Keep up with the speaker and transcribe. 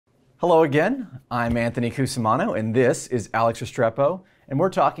Hello again, I'm Anthony Cusimano, and this is Alex Restrepo, and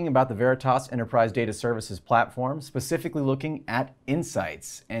we're talking about the Veritas Enterprise Data Services platform, specifically looking at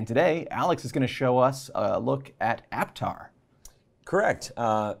insights. And today, Alex is going to show us a look at APTARE. Correct.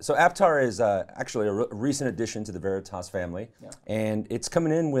 So APTARE is actually a recent addition to the Veritas family, and it's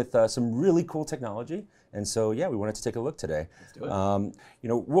coming in with some really cool technology. And so, yeah, we wanted to take a look today. Let's do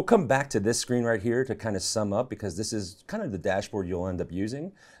it. We'll come back to this screen right here to kind of sum up, because this is kind of the dashboard you'll end up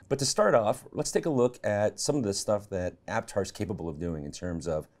using. But to start off, let's take a look at some of the stuff that APTARE is capable of doing in terms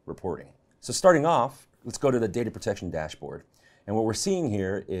of reporting. So starting off, let's go to the data protection dashboard. And what we're seeing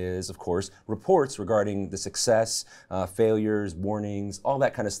here is, of course, reports regarding the success, failures, warnings, all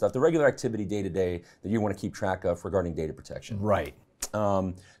that kind of stuff, the regular activity day-to-day that you want to keep track of regarding data protection. Right.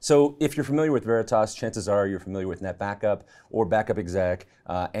 So if you're familiar with Veritas, chances are you're familiar with Net Backup or Backup Exec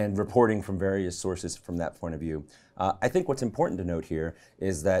and reporting from various sources from that point of view. I think what's important to note here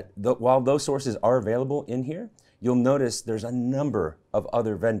is that while those sources are available in here, you'll notice there's a number of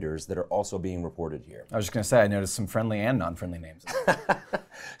other vendors that are also being reported here. I was just going to say, I noticed some friendly and non-friendly names.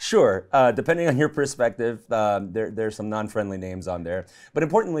 Sure, depending on your perspective, there's some non-friendly names on there. But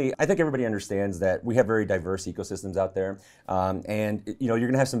importantly, I think everybody understands that we have very diverse ecosystems out there. And you're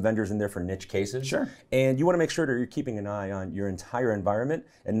going to have some vendors in there for niche cases. Sure. And you want to make sure that you're keeping an eye on your entire environment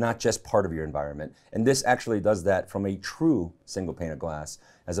and not just part of your environment. And this actually does that from a true single pane of glass,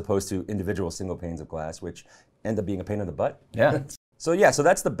 as opposed to individual single panes of glass, which end up being a pain in the butt. Yeah. So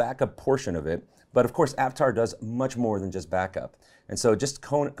that's the backup portion of it. But of course, APTARE does much more than just backup. And so just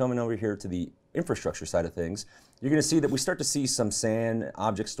coming over here to the infrastructure side of things, you're going to see that we start to see some SAN,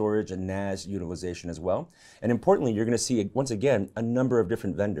 object storage, and NAS utilization as well. And importantly, you're going to see, once again, a number of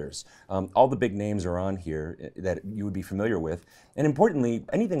different vendors. All the big names are on here that you would be familiar with. And importantly,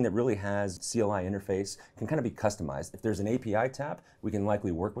 anything that really has CLI interface can kind of be customized. If there's an API tap, we can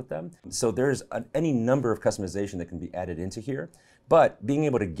likely work with them. So there's any number of customization that can be added into here. But being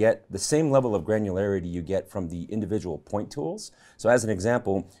able to get the same level of granularity you get from the individual point tools. So as an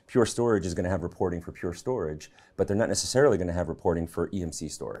example, Pure Storage is going to have reporting for Pure Storage, but they're not necessarily going to have reporting for EMC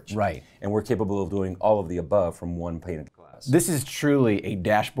storage. Right. And we're capable of doing all of the above from one pane of glass. This is truly a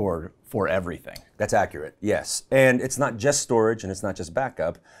dashboard for everything. That's accurate, yes. And it's not just storage and it's not just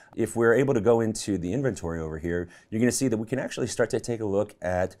backup. If we're able to go into the inventory over here, you're going to see that we can actually start to take a look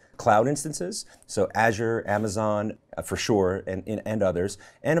at cloud instances. So Azure, Amazon, for sure, and others.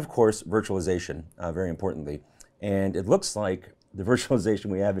 And of course, virtualization, very importantly. And it looks like the virtualization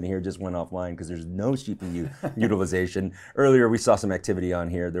we have in here just went offline because there's no CPU utilization. Earlier we saw some activity on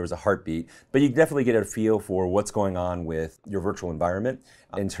here, there was a heartbeat, but you definitely get a feel for what's going on with your virtual environment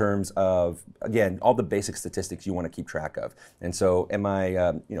in terms of, again, all the basic statistics you want to keep track of. And so am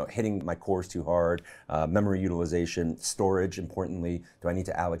I hitting my cores too hard, memory utilization, storage, importantly, do I need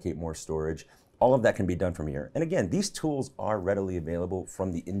to allocate more storage? All of that can be done from here. And again, these tools are readily available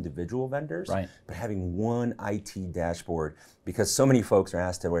from the individual vendors, right. But having one IT dashboard, because so many folks are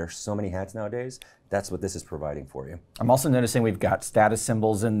asked to wear so many hats nowadays, that's what this is providing for you. I'm also noticing we've got status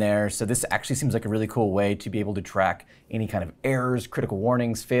symbols in there, so this actually seems like a really cool way to be able to track any kind of errors, critical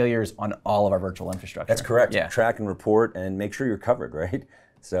warnings, failures on all of our virtual infrastructure. That's correct. Yeah. Track and report and make sure you're covered, right?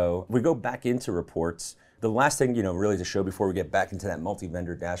 So if we go back into reports, the last thing, really to show before we get back into that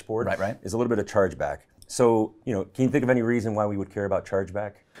multi-vendor dashboard is a little bit of chargeback. So, can you think of any reason why we would care about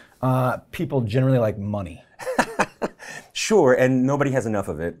chargeback? People generally like money. Sure, and nobody has enough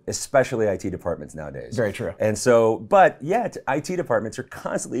of it, especially IT departments nowadays. Very true. And so, but yet, IT departments are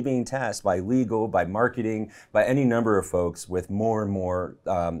constantly being tasked by legal, by marketing, by any number of folks with more and more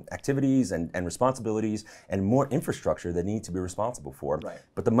activities and responsibilities and more infrastructure that need to be responsible for. Right.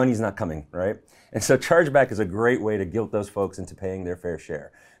 But the money's not coming, right? And so chargeback is a great way to guilt those folks into paying their fair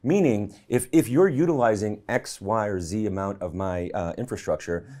share. Meaning, if you're utilizing X, Y, or Z amount of my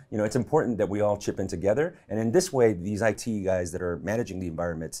infrastructure, it's important that we all chip in together. And in this way, these IT guys that are managing the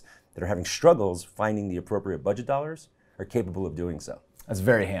environments that are having struggles finding the appropriate budget dollars are capable of doing so. That's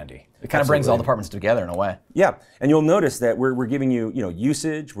very handy. It kind of brings all departments together in a way. Yeah, and you'll notice that we're giving you,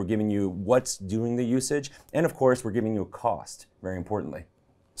 usage, we're giving you what's doing the usage, and of course, we're giving you a cost, very importantly.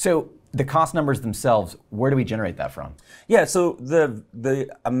 So the cost numbers themselves, where do we generate that from? Yeah, so the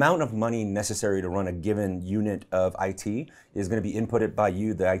amount of money necessary to run a given unit of IT is going to be inputted by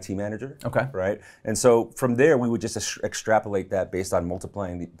you, the IT manager. Okay. Right? And so from there, we would just extrapolate that based on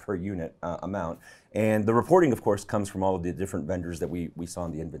multiplying the per unit amount. And the reporting, of course, comes from all of the different vendors that we saw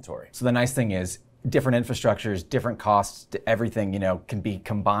in the inventory. So the nice thing is, different infrastructures, different costs, everything can be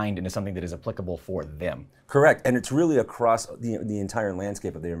combined into something that is applicable for them. Correct, and it's really across the entire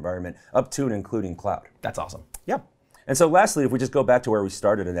landscape of the environment, up to and including cloud. That's awesome. Yeah. And so lastly, if we just go back to where we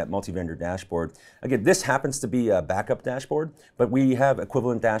started in that multi-vendor dashboard, again, this happens to be a backup dashboard, but we have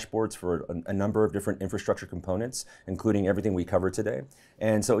equivalent dashboards for a number of different infrastructure components, including everything we covered today.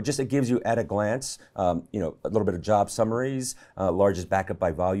 And so it gives you at a glance, a little bit of job summaries, largest backup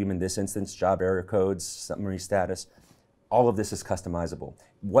by volume in this instance, job area codes, summary status. All of this is customizable.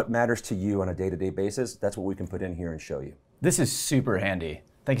 What matters to you on a day-to-day basis, that's what we can put in here and show you. This is super handy.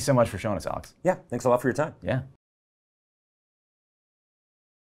 Thank you so much for showing us, Alex. Yeah, thanks a lot for your time. Yeah.